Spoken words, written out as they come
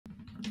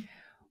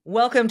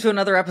Welcome to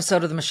another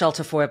episode of the Michele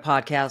Tafoya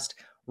podcast.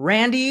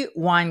 Randi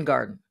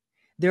Weingarten.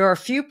 There are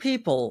few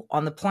people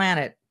on the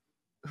planet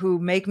who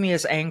make me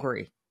as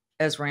angry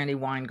as Randi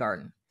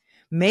Weingarten.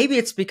 Maybe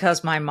it's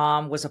because my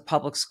mom was a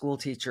public school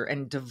teacher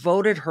and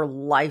devoted her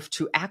life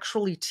to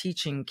actually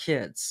teaching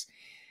kids.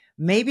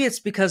 Maybe it's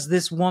because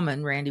this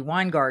woman, Randi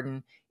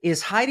Weingarten,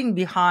 is hiding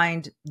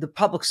behind the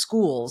public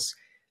schools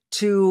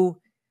to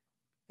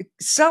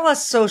sell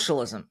us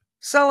socialism,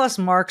 sell us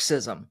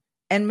Marxism,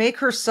 and make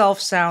herself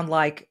sound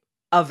like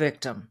a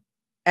victim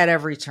at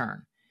every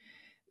turn.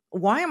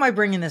 Why am I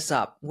bringing this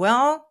up?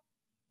 Well,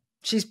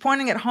 she's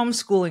pointing at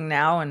homeschooling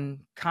now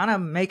and kind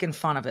of making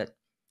fun of it,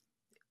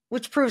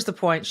 which proves the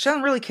point. She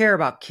doesn't really care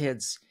about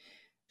kids.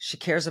 She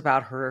cares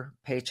about her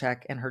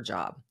paycheck and her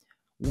job.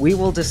 We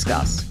will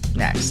discuss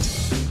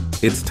next.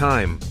 It's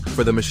time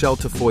for the Michele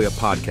Tafoya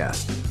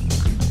podcast.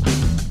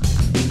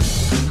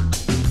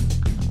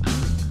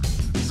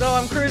 So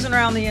I'm cruising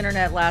around the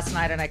internet last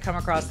night and I come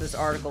across this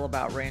article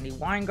about Randi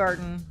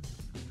Weingarten.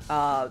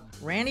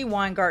 Randi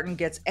Weingarten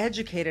gets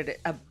educated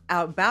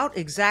about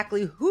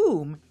exactly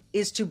whom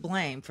is to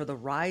blame for the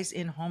rise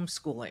in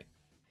homeschooling.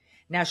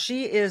 Now,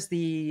 she is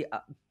the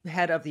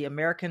head of the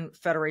American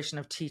Federation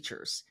of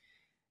Teachers.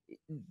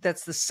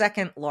 That's the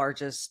second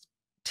largest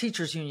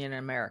teachers union in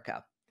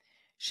America.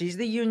 She's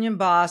the union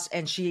boss,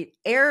 and she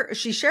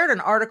shared an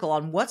article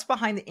on what's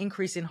behind the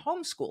increase in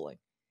homeschooling,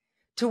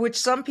 to which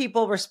some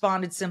people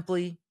responded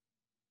simply,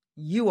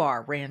 "You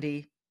are,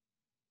 Randi.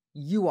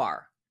 You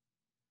are."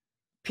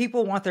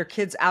 People want their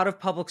kids out of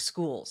public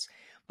schools.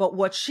 But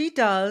what she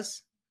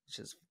does, which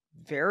is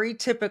very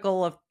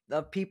typical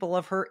of people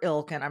of her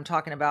ilk, and I'm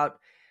talking about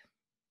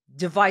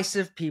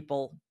divisive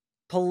people,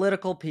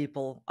 political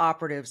people,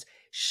 operatives,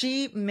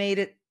 she made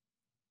it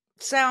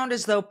sound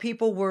as though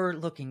people were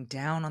looking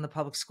down on the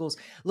public schools,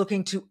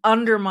 looking to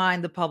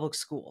undermine the public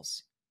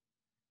schools.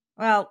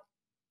 Well,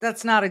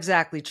 that's not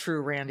exactly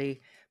true,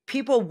 Randi.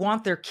 People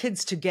want their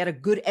kids to get a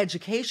good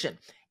education.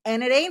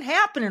 And it ain't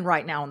happening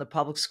right now in the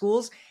public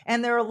schools.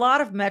 And there are a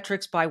lot of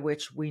metrics by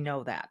which we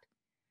know that.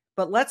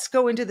 But let's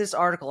go into this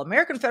article.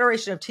 American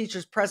Federation of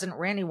Teachers President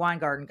Randi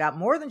Weingarten got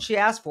more than she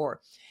asked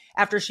for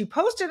after she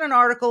posted an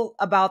article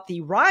about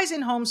the rise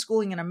in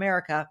homeschooling in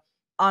America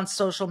on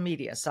social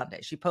media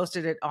Sunday. She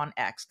posted it on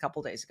X a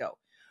couple days ago.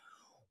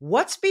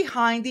 What's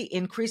behind the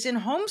increase in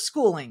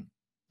homeschooling?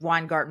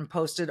 Weingarten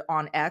posted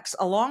on X,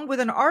 along with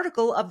an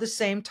article of the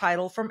same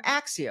title from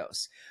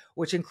Axios,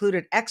 which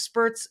included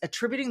experts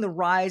attributing the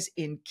rise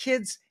in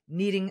kids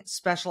needing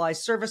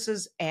specialized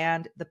services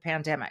and the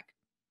pandemic.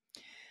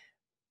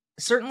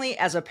 Certainly,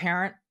 as a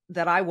parent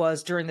that I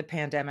was during the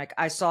pandemic,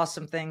 I saw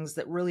some things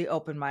that really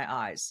opened my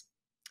eyes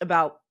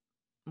about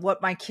what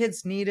my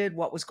kids needed,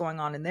 what was going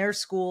on in their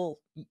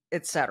school,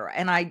 etc.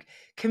 And I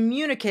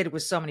communicated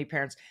with so many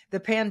parents. The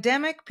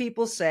pandemic,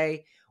 people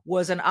say,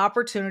 was an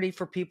opportunity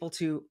for people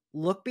to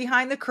look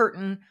behind the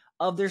curtain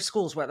of their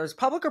schools, whether it's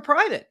public or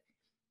private,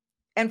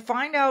 and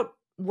find out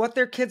what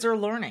their kids are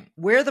learning,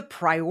 where the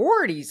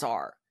priorities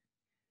are.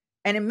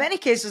 And in many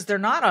cases, they're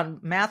not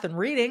on math and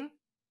reading.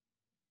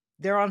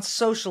 They're on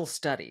social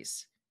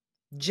studies,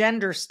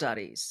 gender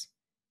studies,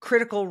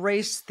 critical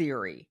race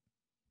theory,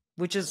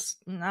 which is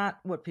not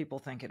what people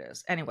think it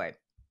is. Anyway,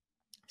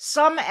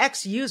 some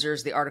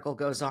ex-users, the article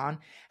goes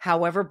on,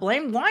 however,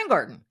 blame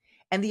Weingarten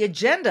and the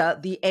agenda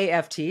the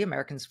AFT,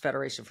 American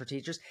Federation for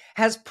Teachers,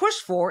 has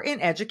pushed for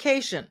in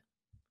education.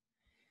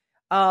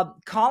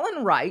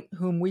 Colin Wright,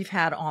 whom we've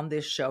had on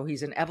this show,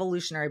 he's an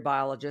evolutionary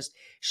biologist,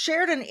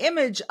 shared an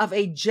image of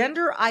a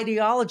gender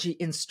ideology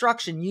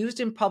instruction used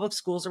in public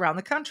schools around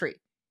the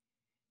country.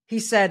 He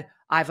said,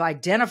 "I've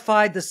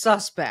identified the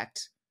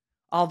suspect,"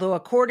 although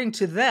according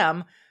to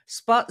them,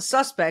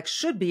 suspects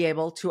should be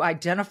able to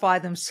identify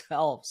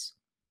themselves.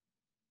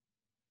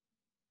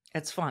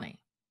 It's funny.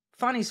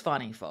 Funny's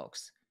funny,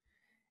 folks.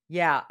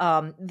 Yeah,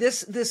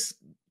 this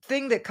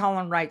thing that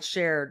Colin Wright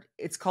shared,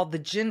 it's called the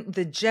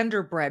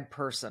genderbread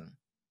person.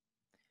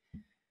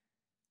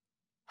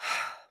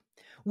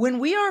 When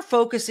we are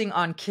focusing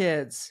on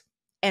kids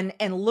and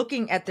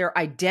looking at their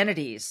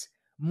identities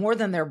more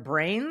than their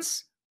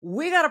brains,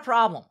 we got a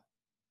problem.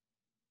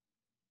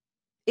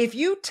 If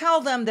you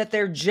tell them that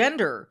their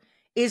gender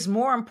is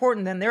more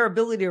important than their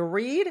ability to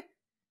read,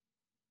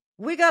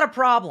 we got a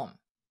problem.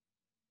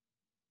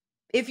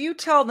 If you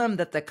tell them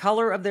that the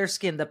color of their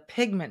skin, the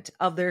pigment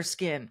of their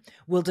skin,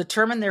 will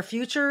determine their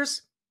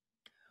futures,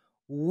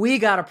 we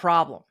got a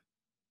problem.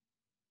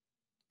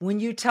 When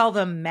you tell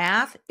them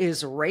math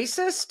is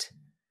racist,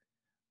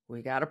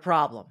 we got a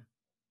problem.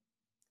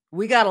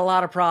 We got a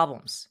lot of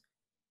problems.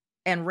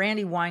 And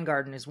Randi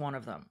Weingarten is one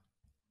of them.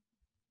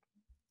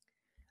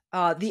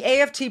 The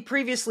AFT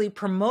previously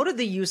promoted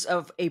the use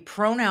of a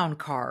pronoun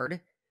card,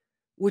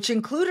 which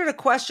included a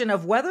question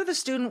of whether the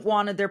student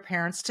wanted their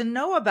parents to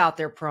know about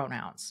their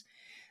pronouns.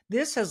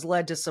 This has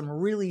led to some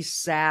really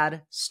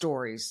sad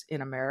stories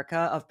in America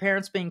of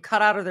parents being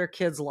cut out of their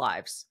kids'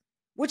 lives,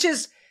 which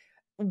is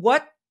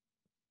what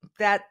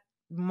that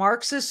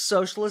Marxist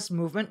socialist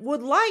movement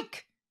would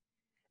like.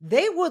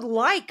 They would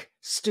like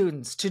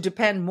students to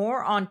depend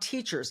more on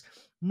teachers,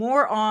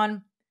 more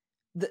on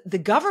the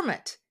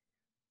government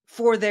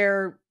for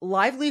their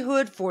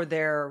livelihood, for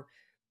their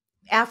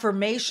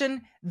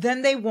affirmation,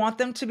 than they want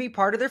them to be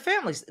part of their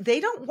families. They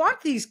don't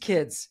want these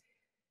kids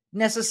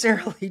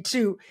necessarily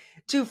to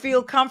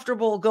feel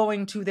comfortable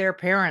going to their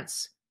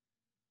parents,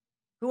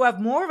 who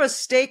have more of a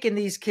stake in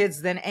these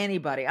kids than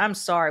anybody. I'm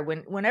sorry.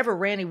 Whenever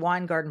Randi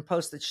Weingarten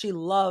posts that she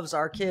loves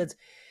our kids,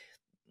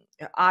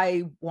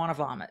 I want to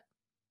vomit.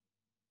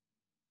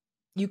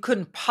 You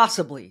couldn't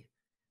possibly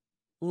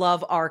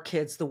love our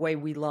kids the way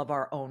we love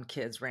our own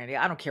kids, Randi.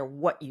 I don't care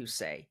what you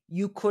say.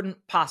 You couldn't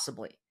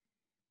possibly.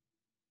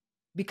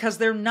 Because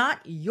they're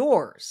not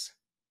yours.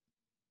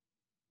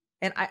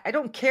 And I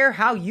don't care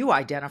how you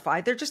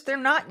identify. They're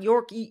not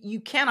your,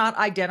 you cannot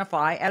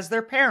identify as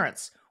their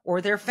parents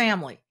or their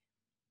family.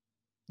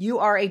 You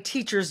are a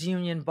teachers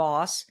union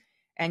boss,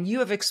 and you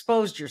have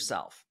exposed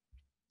yourself.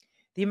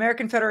 The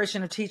American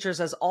Federation of Teachers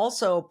has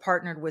also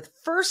partnered with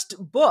First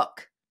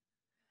Book,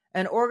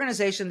 an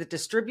organization that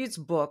distributes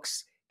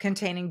books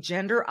containing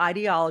gender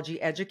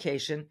ideology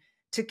education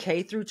to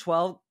K through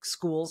 12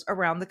 schools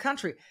around the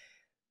country.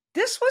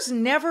 This was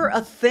never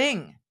a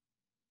thing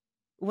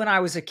when I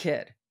was a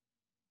kid,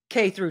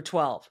 K through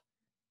 12.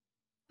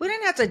 We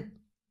didn't have to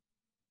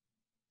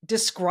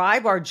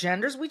describe our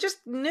genders. We just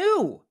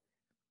knew.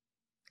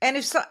 And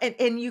if so,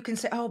 and you can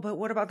say, oh, but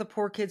what about the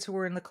poor kids who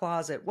were in the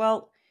closet?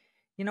 Well,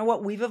 you know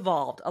what? We've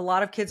evolved. A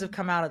lot of kids have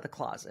come out of the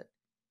closet.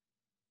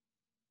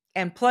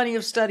 And plenty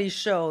of studies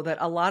show that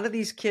a lot of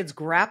these kids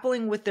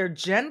grappling with their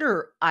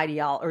gender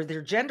ideology or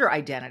their gender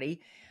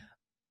identity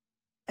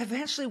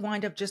eventually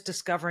wind up just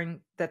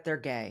discovering that they're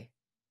gay.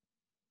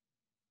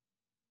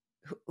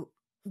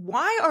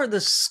 Why are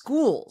the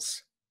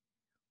schools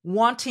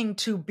wanting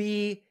to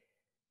be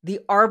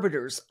the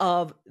arbiters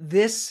of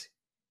this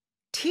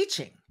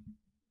teaching?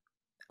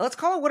 Let's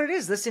call it what it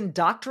is, this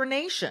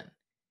indoctrination.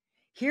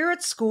 Here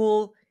at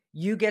school,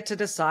 you get to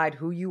decide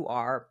who you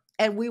are,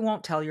 and we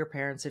won't tell your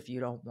parents if you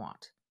don't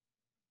want.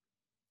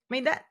 I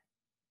mean, that,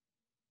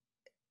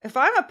 if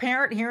I'm a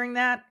parent hearing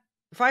that,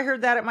 if I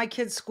heard that at my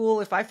kid's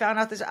school, if I found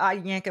out this,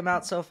 I'd yank them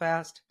out so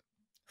fast.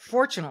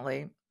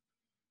 Fortunately,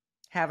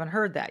 haven't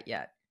heard that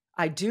yet.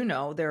 I do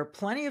know there are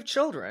plenty of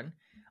children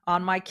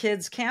on my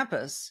kid's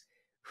campus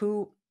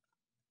who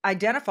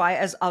identify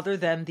as other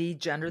than the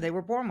gender they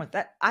were born with.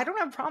 That I don't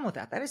have a problem with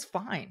that. That is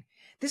fine.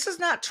 This is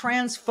not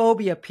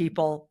transphobia,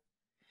 people.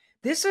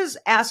 This is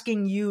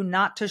asking you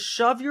not to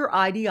shove your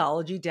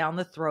ideology down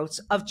the throats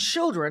of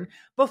children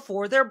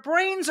before their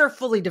brains are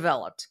fully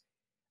developed.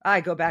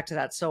 I go back to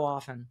that so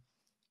often.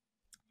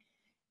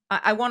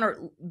 I want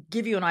to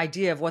give you an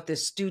idea of what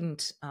this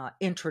student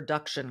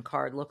introduction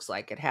card looks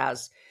like. It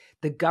has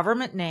the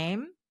government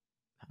name.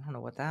 I don't know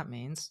what that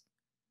means.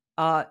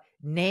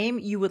 Name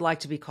you would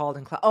like to be called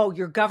in class. Oh,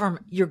 your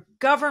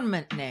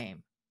government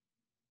name.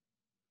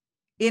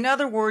 In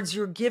other words,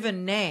 your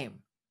given name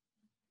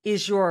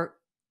is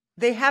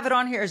they have it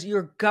on here as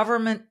your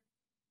government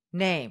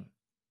name.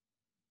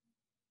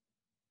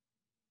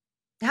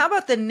 How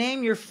about the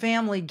name your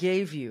family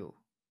gave you?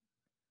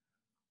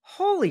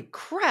 Holy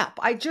crap,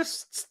 I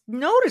just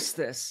noticed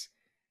this.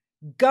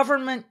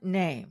 Government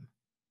name.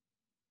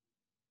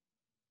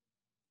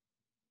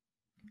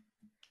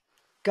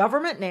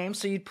 Government name,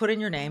 so you'd put in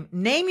your name.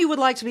 Name you would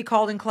like to be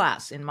called in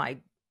class. In my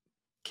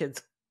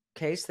kids'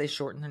 case, they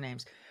shorten their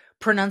names.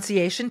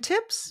 Pronunciation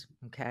tips,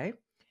 okay.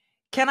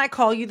 Can I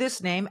call you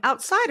this name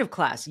outside of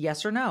class?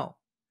 Yes or no?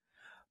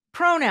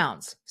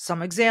 Pronouns,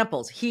 some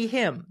examples. He,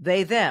 him,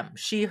 they, them,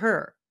 she,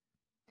 her.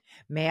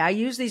 May I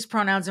use these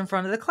pronouns in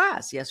front of the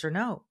class? Yes or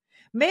no?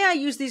 May I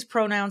use these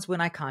pronouns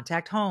when I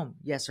contact home?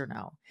 Yes or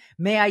no?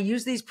 May I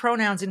use these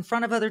pronouns in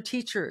front of other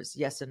teachers?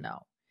 Yes and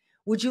no?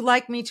 Would you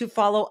like to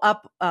follow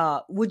up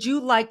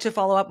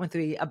with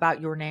me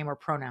about your name or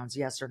pronouns?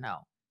 Yes or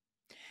no?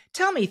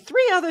 Tell me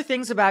 3 other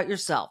things about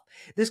yourself.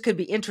 This could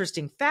be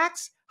interesting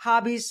facts,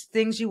 hobbies,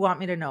 things you want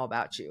me to know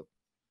about you.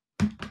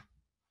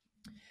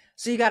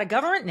 So you got a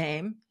government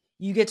name.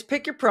 You get to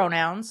pick your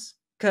pronouns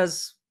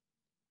because,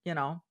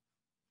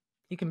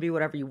 you can be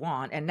whatever you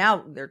want. And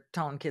now they're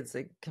telling kids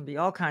they can be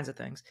all kinds of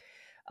things.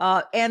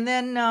 And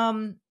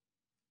then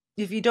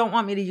if you don't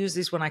want me to use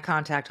these when I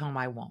contact home,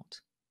 I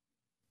won't.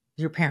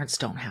 Your parents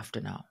don't have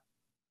to know.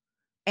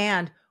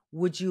 And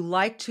would you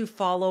like to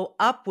follow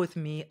up with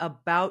me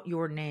about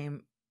your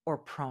name or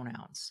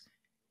pronouns?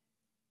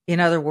 In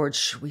other words,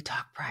 should we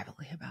talk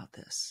privately about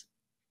this?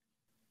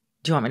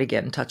 Do you want me to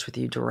get in touch with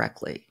you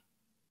directly?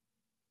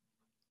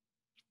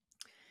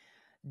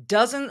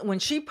 When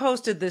she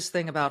posted this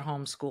thing about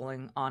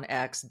homeschooling on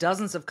X,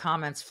 dozens of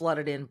comments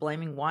flooded in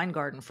blaming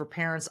Weingarten for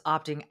parents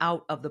opting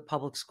out of the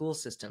public school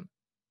system.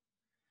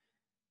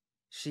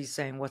 She's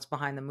saying, what's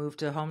behind the move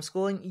to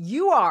homeschooling?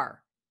 You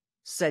are,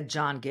 said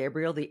John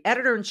Gabriel, the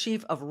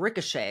editor-in-chief of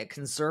Ricochet, a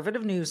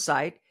conservative news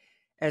site,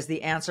 as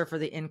the answer for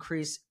the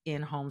increase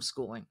in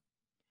homeschooling.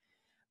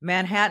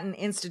 Manhattan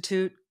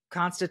Institute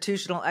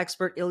constitutional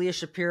expert Ilya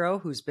Shapiro,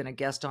 who's been a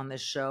guest on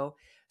this show,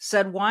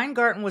 said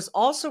Weingarten was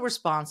also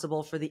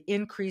responsible for the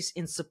increase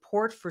in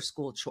support for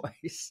school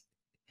choice.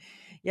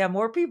 Yeah,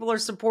 more people are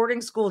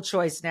supporting school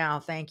choice now.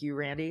 Thank you,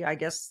 Randy. I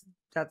guess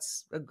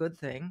that's a good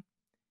thing.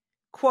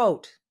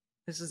 Quote,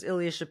 this is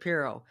Ilya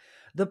Shapiro,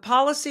 "The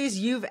policies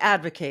you've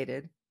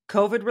advocated,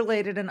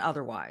 COVID-related and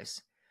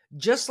otherwise,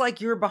 just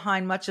like you're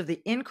behind much of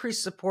the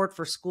increased support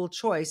for school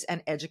choice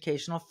and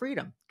educational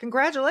freedom.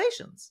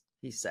 Congratulations,"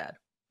 he said.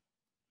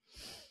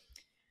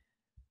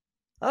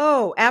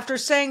 Oh, after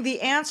saying the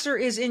answer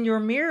is in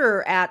your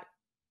mirror at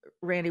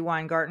Randi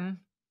Weingarten,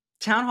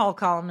 town hall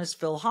columnist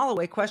Phil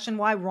Holloway questioned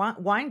why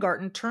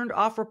Weingarten turned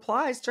off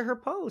replies to her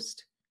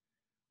post.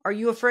 "Are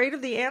you afraid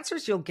of the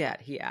answers you'll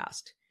get?" he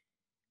asked.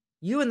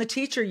 "You and the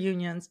teacher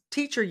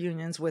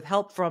unions, with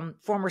help from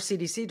former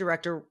CDC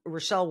Director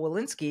Rochelle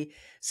Walensky,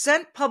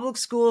 sent public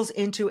schools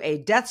into a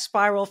death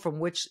spiral from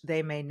which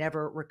they may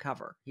never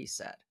recover," he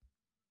said.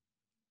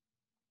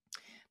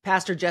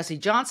 Pastor Jesse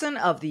Johnson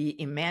of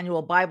the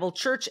Emmanuel Bible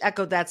Church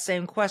echoed that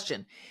same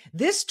question.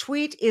 "This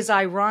tweet is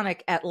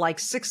ironic at like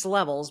 6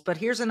 levels, but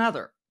here's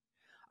another.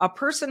 A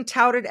person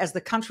touted as the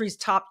country's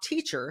top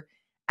teacher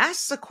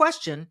asks a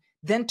question,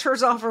 then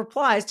turns off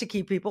replies to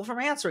keep people from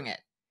answering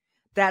it.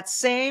 That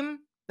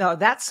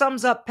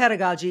sums up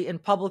pedagogy in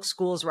public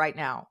schools right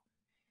now.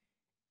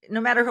 No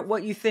matter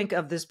what you think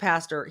of this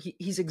pastor,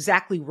 he's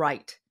exactly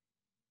right.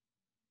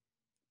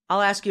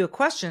 I'll ask you a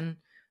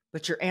question,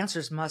 but your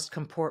answers must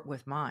comport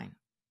with mine.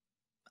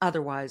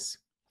 Otherwise,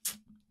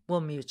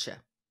 we'll mute you."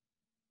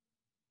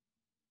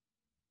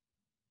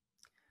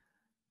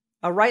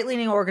 A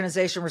right-leaning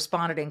organization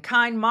responded in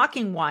kind,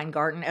 mocking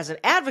Weingarten as an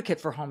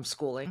advocate for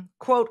homeschooling.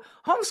 Quote,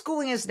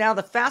 "Homeschooling is now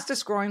the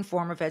fastest growing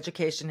form of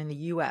education in the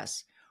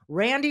U.S.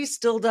 Randi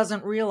still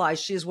doesn't realize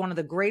she is one of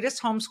the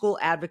greatest homeschool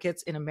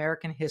advocates in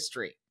American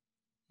history,"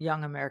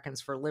 Young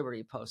Americans for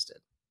Liberty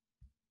posted.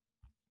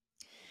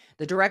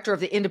 The director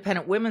of the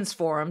Independent Women's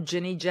Forum,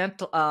 Ginny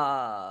Gentles,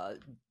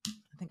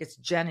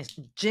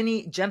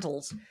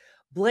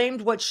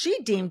 blamed what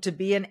she deemed to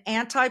be an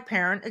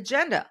anti-parent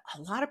agenda.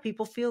 A lot of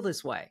people feel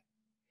this way.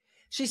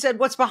 She said,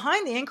 "What's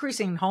behind the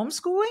increasing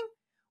homeschooling?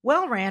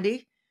 Well,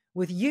 Randi,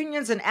 with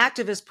unions and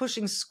activists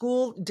pushing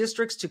school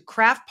districts to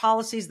craft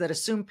policies that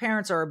assume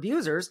parents are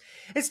abusers,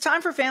 it's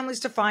time for families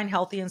to find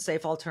healthy and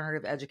safe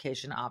alternative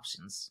education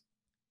options."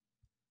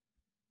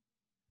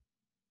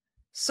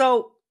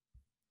 So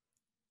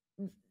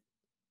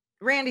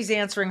Randi's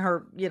answering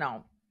her,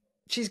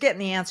 she's getting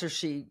the answers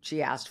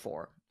she asked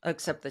for,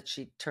 except that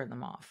she turned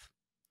them off.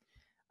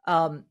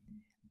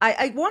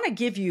 I want to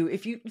give you,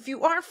 if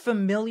you aren't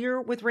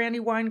familiar with Randi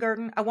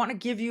Weingarten, I want to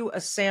give you a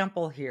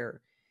sample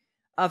here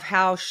of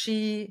how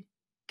she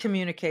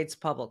communicates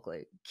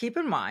publicly. Keep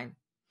in mind,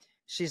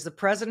 she's the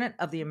president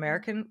of the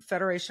American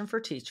Federation for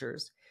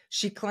Teachers.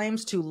 She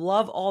claims to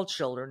love all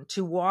children,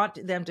 to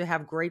want them to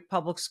have great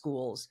public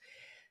schools.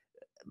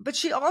 But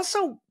she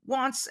also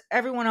wants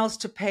everyone else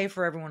to pay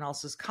for everyone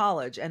else's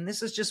college. And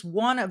this is just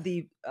one of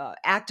the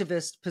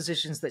activist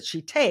positions that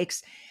she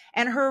takes.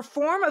 And her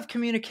form of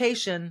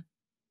communication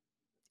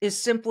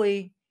is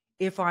simply,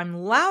 if I'm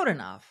loud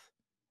enough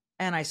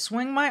and I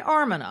swing my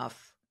arm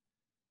enough,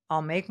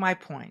 I'll make my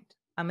point.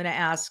 I'm going to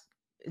ask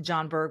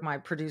John Berg, my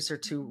producer,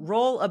 to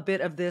roll a bit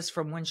of this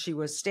from when she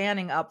was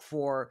standing up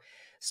for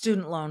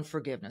student loan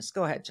forgiveness.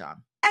 Go ahead,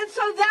 John. And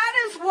so that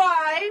is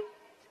why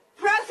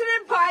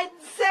President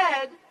Biden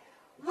said,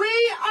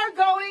 we are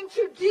going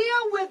to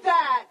deal with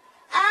that.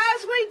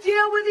 As we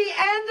deal with the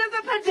end of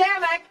the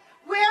pandemic,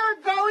 we're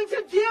going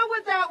to deal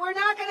with that. We're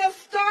not going to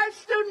start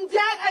student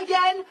debt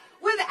again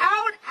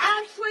without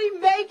actually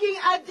making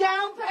a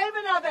down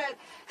payment of it.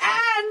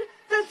 And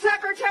the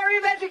Secretary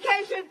of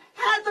Education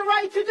had the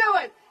right to do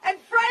it. And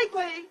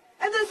frankly,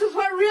 and this is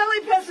what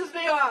really pisses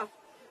me off,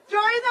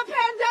 during the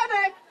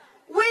pandemic,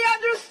 we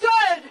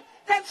understood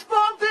that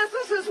small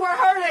businesses were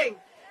hurting.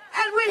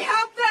 And we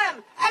helped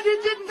them, and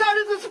it didn't go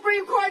to the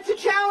Supreme Court to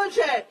challenge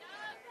it.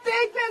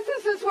 Big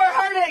businesses were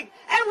hurting,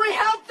 and we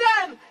helped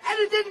them, and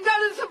it didn't go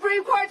to the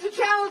Supreme Court to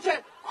challenge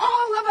it.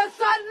 All of a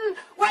sudden,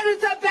 when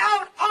it's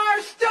about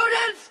our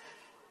students,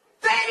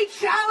 they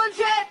challenge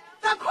it,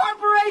 the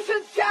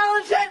corporations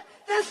challenge it,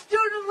 the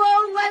student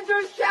loan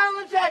lenders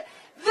challenge it.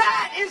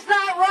 That is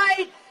not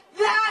right.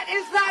 That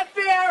is not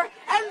fair,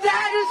 and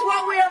that is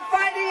what we are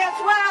fighting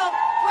as well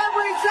when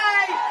we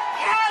say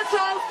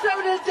cancel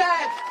student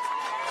debt.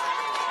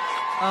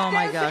 Oh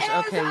my gosh.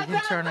 Okay, you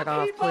can turn it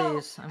off,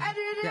 please. I'm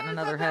getting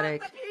another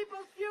headache.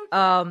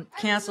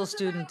 Cancel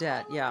student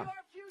debt. Yeah.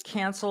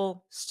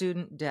 Cancel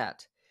student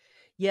debt.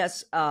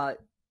 Yes.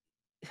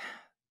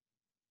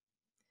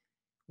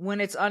 When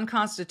it's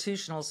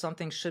unconstitutional,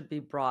 something should be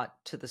brought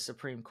to the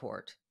Supreme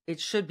Court. It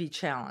should be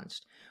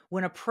challenged.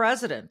 When a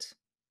president,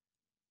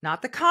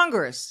 not the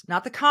Congress,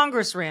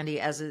 Randy,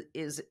 as it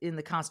is in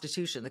the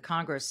Constitution, the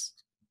Congress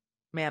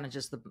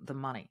manages the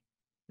money,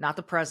 not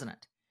the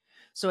president.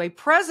 So a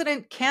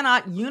president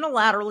cannot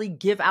unilaterally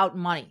give out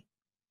money.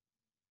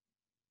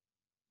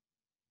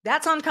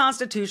 That's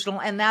unconstitutional,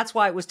 and that's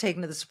why it was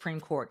taken to the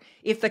Supreme Court.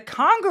 If the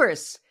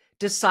Congress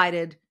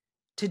decided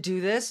to do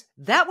this,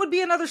 that would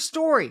be another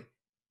story.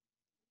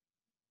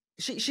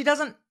 She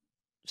doesn't,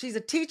 she's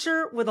a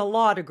teacher with a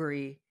law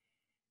degree,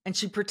 and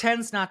she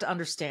pretends not to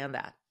understand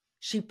that.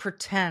 She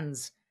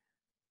pretends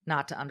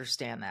not to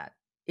understand that.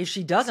 If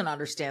she doesn't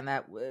understand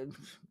that,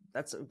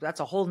 that's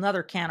a whole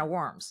nother can of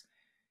worms.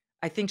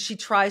 I think she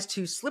tries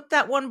to slip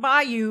that one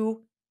by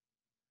you.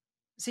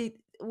 See,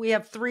 we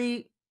have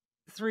three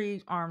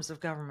arms of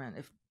government.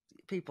 If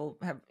people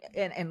have,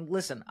 and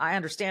listen, I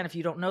understand if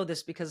you don't know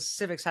this because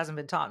civics hasn't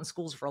been taught in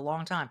schools for a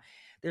long time.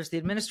 There's the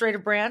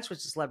administrative branch,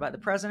 which is led by the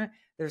president.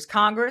 There's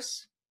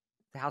Congress,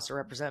 the House of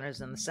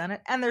Representatives and the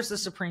Senate, and there's the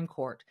Supreme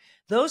Court.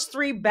 Those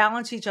three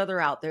balance each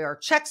other out. They are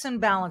checks and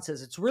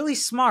balances. It's really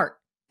smart.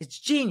 It's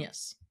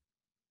genius.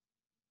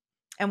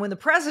 And when the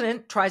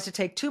president tries to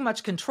take too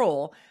much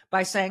control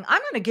by saying,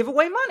 I'm going to give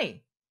away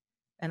money,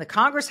 and the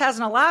Congress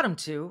hasn't allowed him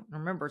to,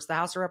 remember, it's the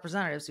House of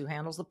Representatives who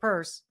handles the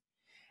purse,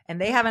 and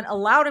they haven't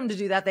allowed him to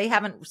do that, they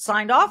haven't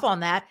signed off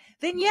on that,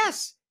 then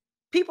yes,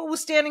 people will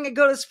standing and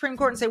go to the Supreme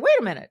Court and say, wait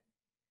a minute,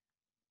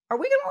 are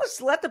we going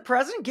to let the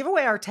president give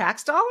away our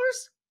tax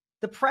dollars?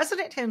 The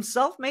president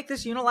himself make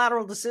this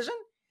unilateral decision?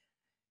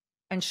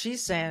 And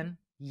she's saying,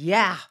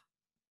 yeah.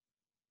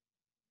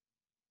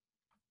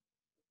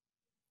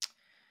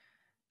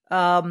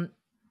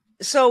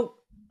 So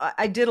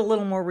I did a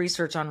little more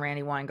research on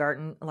Randi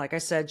Weingarten. Like I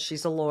said,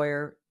 she's a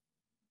lawyer.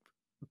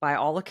 By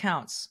all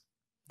accounts,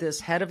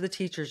 this head of the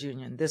teachers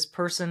union, this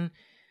person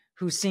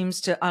who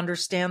seems to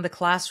understand the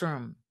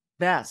classroom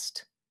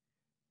best,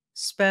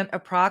 spent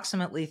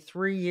approximately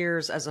 3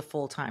 years as a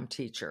full-time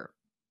teacher,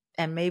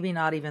 and maybe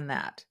not even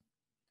that.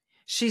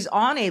 She's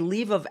on a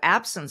leave of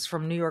absence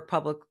from New York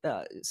Public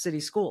City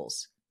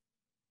Schools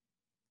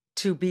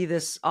to be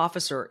this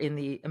officer in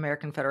the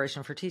American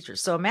Federation for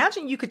Teachers. So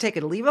imagine you could take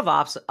a leave of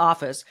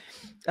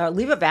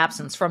leave of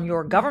absence from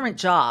your government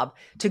job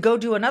to go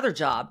do another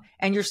job,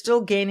 and you're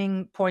still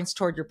gaining points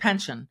toward your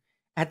pension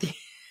at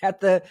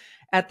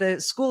the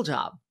school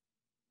job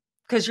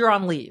because you're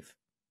on leave.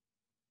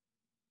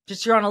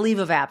 You're on a leave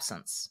of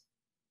absence.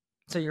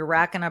 So you're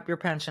racking up your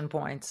pension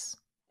points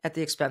at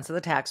the expense of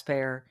the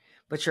taxpayer,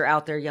 but you're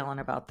out there yelling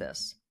about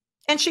this.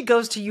 And she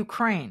goes to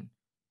Ukraine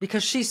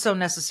because she's so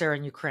necessary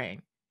in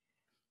Ukraine.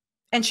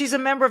 And she's a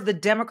member of the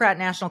Democrat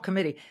National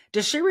Committee.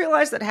 Does she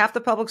realize that half the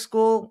public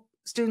school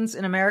students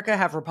in America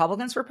have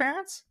Republicans for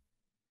parents?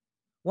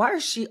 Why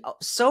is she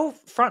so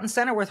front and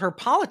center with her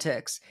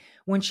politics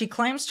when she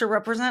claims to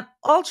represent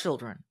all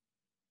children?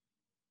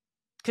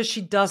 Because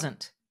she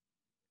doesn't.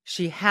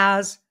 She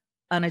has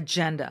an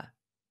agenda.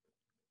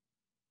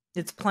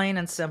 It's plain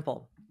and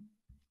simple.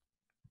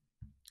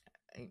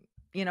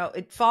 You know,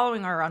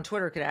 following her on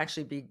Twitter could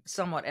actually be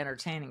somewhat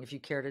entertaining if you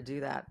care to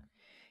do that.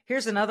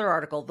 Here's another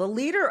article. The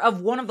leader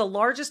of one of the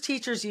largest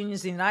teachers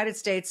unions in the United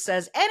States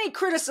says any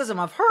criticism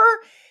of her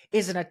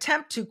is an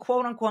attempt to,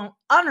 quote unquote,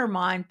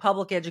 undermine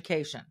public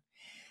education.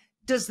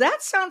 Does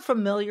that sound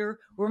familiar?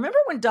 Remember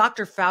when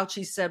Dr.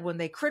 Fauci said when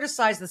they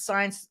criticize the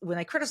science, when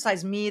they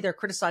criticize me, they're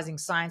criticizing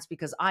science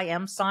because I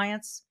am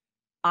science.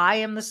 I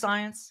am the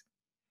science.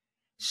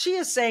 She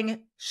is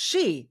saying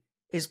she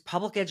is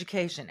public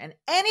education, and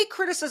any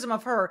criticism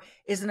of her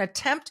is an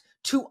attempt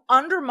to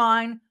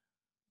undermine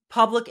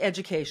public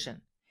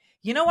education.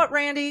 You know what,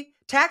 Randi?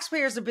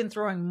 Taxpayers have been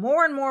throwing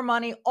more and more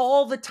money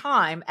all the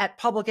time at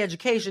public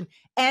education,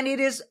 and it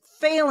is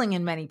failing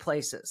in many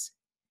places.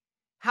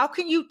 How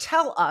can you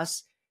tell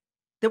us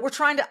that we're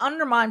trying to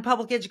undermine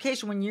public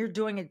education when you're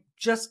doing it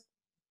just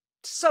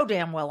so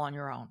damn well on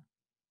your own?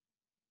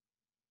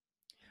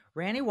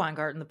 Randi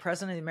Weingarten, the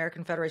president of the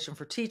American Federation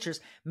for Teachers,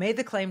 made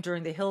the claim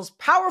during the Hill's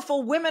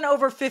Powerful Women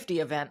Over 50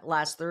 event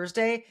last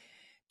Thursday.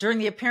 During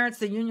the appearance,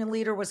 the union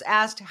leader was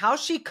asked how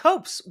she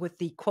copes with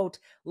the, quote,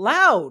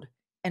 loud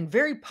and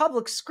very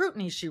public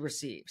scrutiny she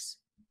receives.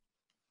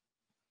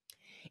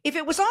 If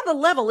it was on the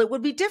level, it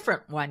would be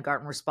different,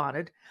 Weingarten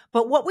responded.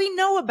 But what we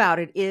know about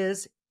it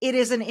is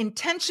an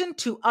intention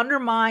to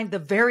undermine the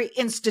very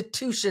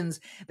institutions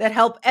that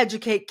help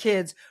educate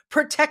kids,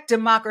 protect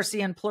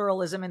democracy and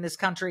pluralism in this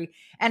country,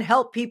 and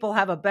help people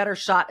have a better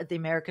shot at the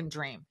American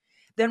dream.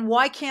 Then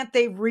why can't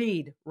they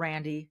read,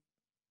 Randi?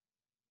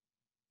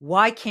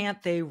 Why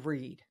can't they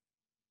read?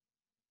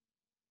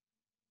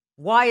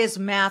 Why is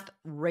math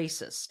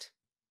racist?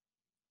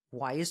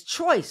 Why is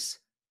choice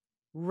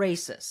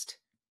racist?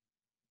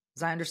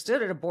 As I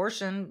understood it,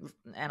 abortion,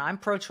 and I'm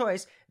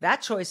pro-choice,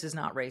 that choice is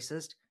not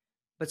racist,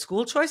 but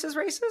school choice is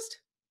racist?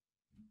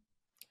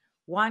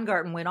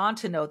 Weingarten went on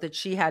to note that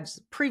she had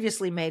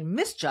previously made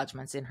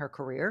misjudgments in her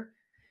career.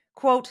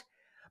 Quote,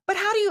 but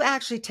how do you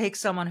actually take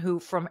someone who,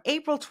 from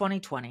April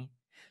 2020,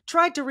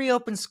 tried to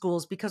reopen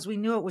schools because we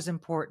knew it was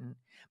important,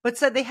 but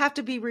said they have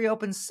to be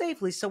reopened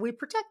safely so we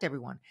protect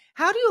everyone?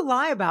 How do you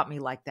lie about me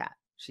like that?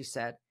 She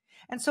said.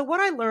 And so what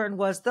I learned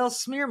was they'll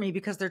smear me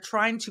because they're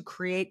trying to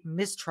create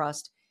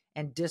mistrust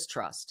and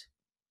distrust.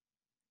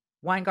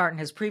 Weingarten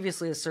has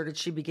previously asserted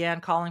she began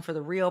calling for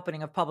the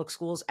reopening of public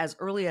schools as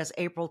early as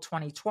April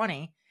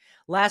 2020.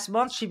 Last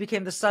month, she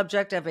became the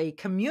subject of a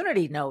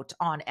community note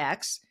on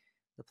X,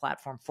 the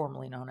platform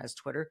formerly known as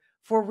Twitter,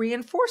 for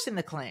reinforcing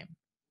the claim.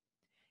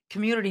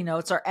 Community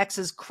notes are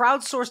X's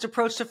crowdsourced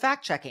approach to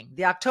fact-checking.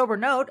 The October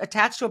note,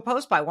 attached to a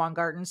post by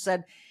Weingarten,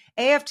 said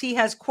AFT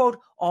has, quote,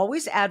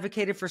 always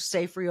advocated for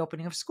safe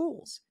reopening of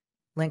schools,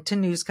 linked to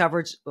news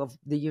coverage of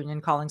the union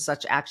calling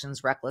such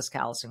actions reckless,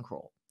 callous, and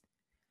cruel.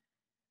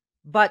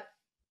 But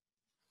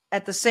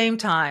at the same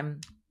time,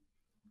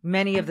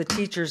 many of the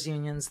teachers'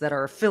 unions that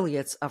are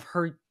affiliates of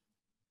her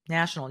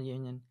national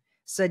union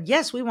said,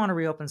 yes, we want to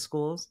reopen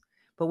schools,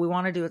 but we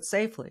want to do it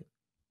safely.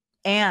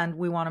 And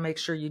we want to make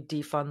sure you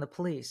defund the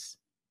police.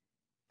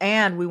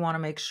 And we want to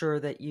make sure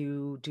that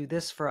you do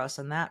this for us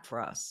and that for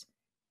us.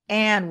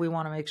 And we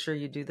want to make sure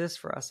you do this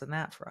for us and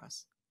that for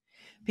us.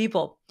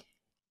 People,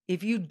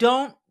 if you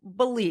don't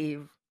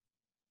believe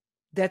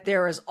that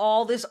there is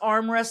all this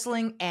arm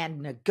wrestling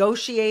and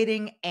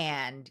negotiating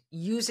and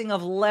using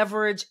of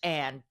leverage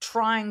and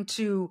trying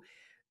to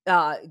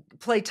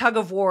play tug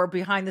of war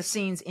behind the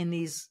scenes in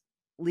these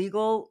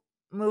legal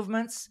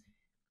movements,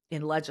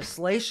 in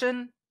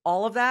legislation,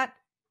 all of that,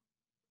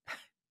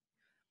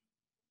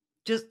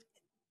 just,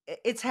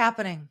 it's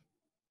happening.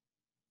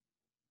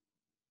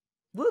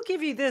 We'll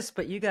give you this,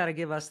 but you got to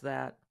give us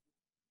that.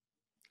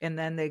 And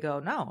then they go,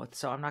 no,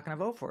 so I'm not going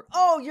to vote for it.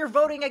 Oh, you're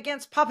voting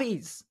against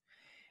puppies.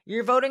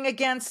 You're voting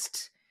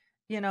against,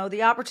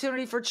 the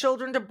opportunity for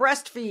children to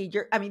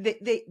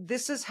breastfeed.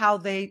 This is how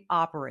they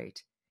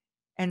operate.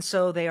 And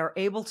so they are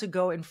able to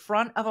go in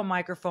front of a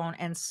microphone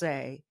and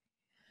say,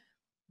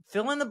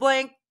 fill in the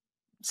blank,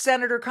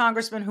 senator,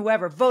 congressman,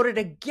 whoever, voted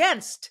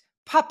against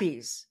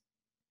puppies.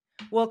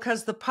 Well,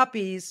 because the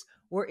puppies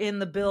were in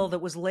the bill that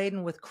was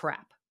laden with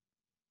crap.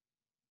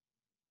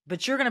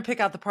 But you're going to pick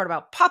out the part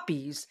about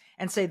puppies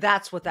and say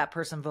that's what that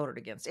person voted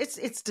against.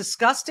 It's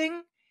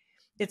disgusting.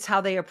 It's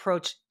how they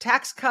approach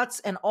tax cuts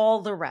and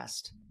all the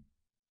rest.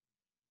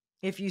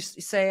 If you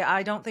say,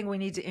 I don't think we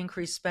need to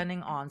increase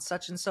spending on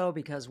such and so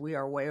because we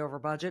are way over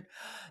budget,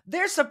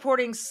 they're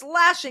supporting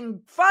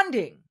slashing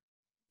funding.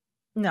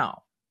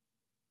 No.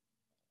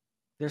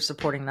 They're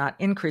supporting not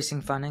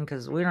increasing funding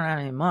because we don't have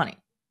any money.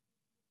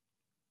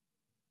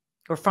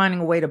 Or finding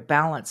a way to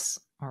balance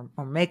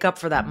or make up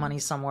for that money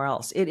somewhere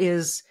else.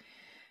 It's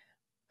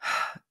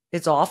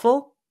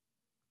awful.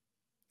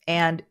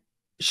 And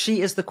she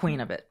is the queen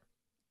of it.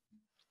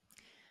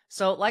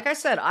 So, like I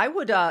said, I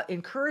would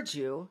encourage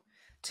you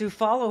to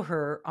follow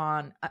her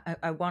on,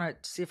 I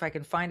want to see if I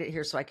can find it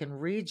here so I can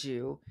read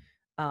you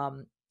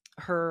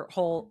her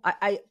whole,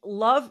 I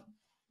love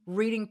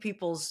reading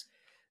people's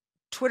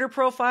Twitter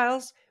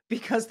profiles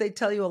because they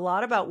tell you a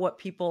lot about what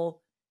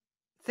people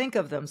think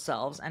of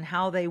themselves and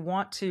how they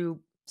want to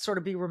sort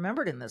of be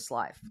remembered in this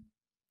life.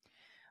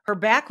 Her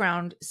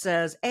background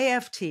says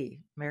AFT,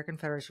 American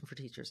Federation for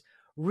Teachers,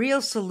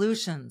 real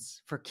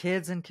solutions for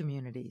kids and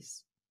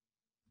communities.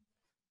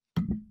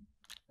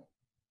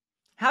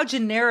 How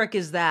generic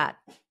is that?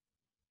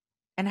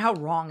 And how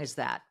wrong is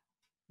that?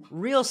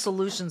 Real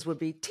solutions would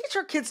be teach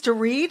our kids to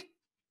read,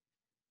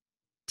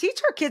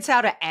 teach our kids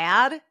how to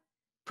add,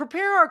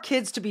 prepare our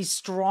kids to be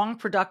strong,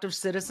 productive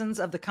citizens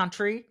of the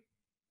country.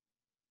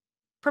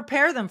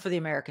 Prepare them for the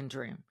American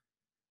dream.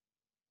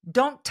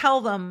 Don't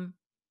tell them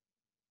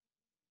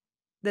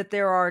that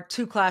there are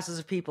two classes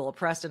of people,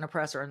 oppressed and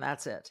oppressor, and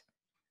that's it.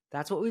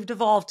 That's what we've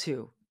devolved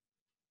to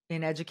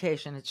in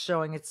education. It's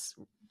showing its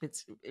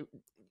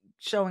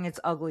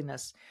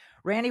ugliness.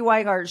 Randi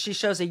Weingarten, she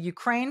shows a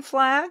Ukraine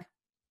flag,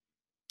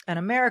 an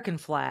American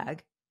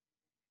flag,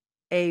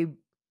 a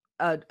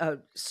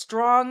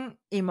strong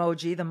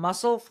emoji, the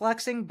muscle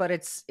flexing, but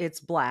it's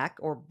black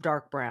or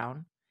dark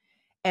brown.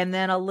 And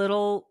then a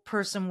little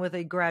person with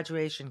a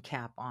graduation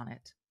cap on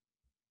it.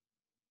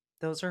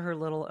 Those are her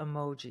little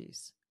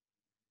emojis.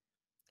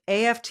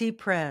 AFT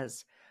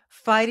Prez,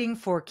 fighting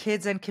for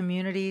kids and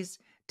communities,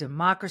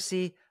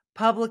 democracy,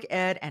 public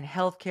ed and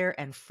healthcare,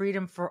 and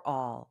freedom for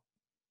all.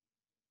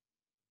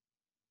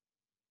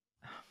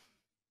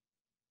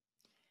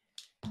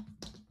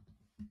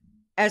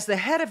 As the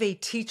head of a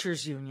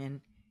teachers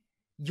union,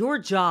 your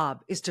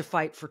job is to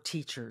fight for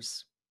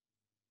teachers.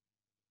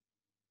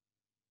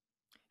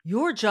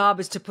 Your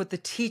job is to put the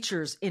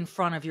teachers in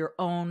front of your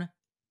own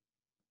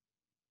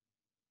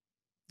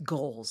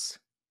goals.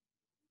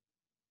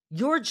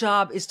 Your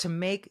job is to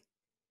make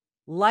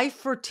life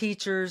for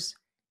teachers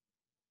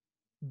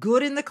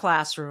good in the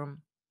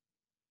classroom,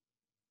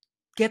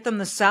 get them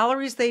the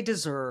salaries they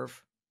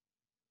deserve,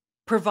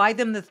 provide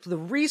them the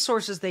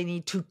resources they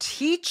need to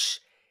teach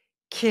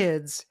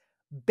kids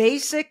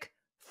basic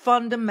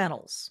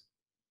fundamentals,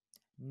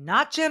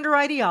 not gender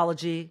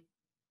ideology,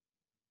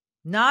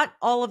 not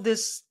all of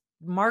this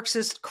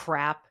Marxist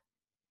crap.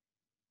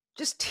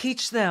 Just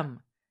teach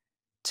them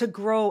to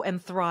grow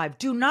and thrive.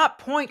 Do not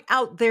point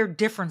out their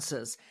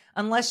differences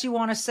unless you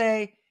want to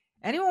say,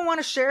 anyone want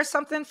to share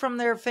something from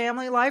their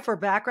family life or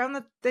background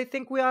that they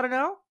think we ought to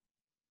know?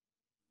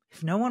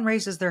 If no one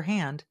raises their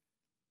hand,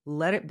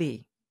 let it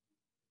be.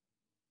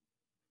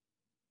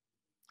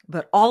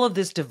 But all of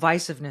this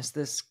divisiveness,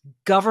 this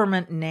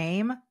government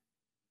name,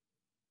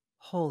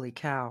 holy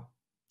cow.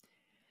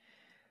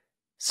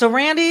 So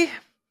Randi,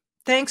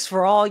 Thanks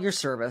for all your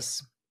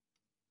service.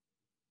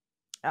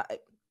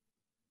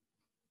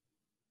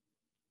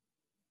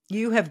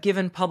 You have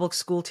given public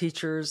school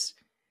teachers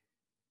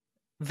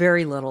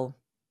very little.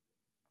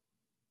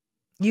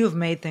 You have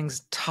made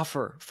things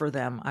tougher for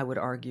them, I would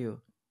argue.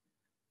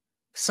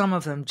 Some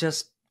of them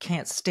just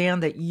can't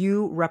stand that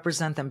you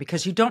represent them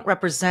because you don't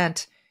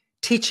represent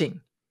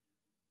teaching.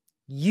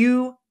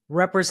 You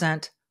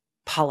represent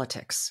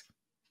politics.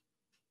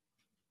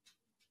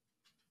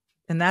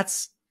 And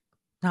that's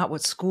not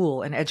what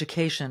school and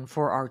education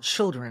for our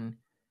children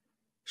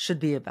should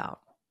be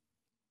about.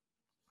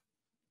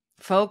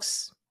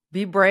 Folks,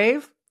 be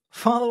brave.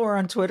 Follow her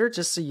on Twitter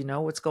just so you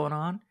know what's going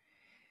on.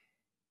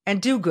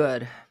 And do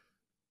good.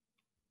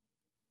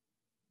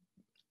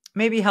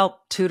 Maybe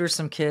help tutor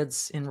some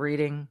kids in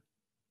reading,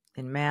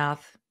 in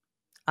math.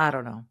 I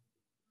don't know.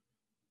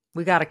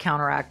 We got to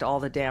counteract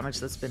all the damage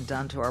that's been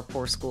done to our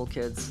poor school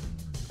kids.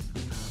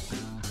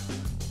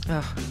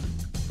 Ugh.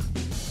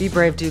 Be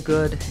brave, do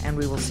good, and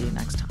we will see you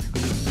next time.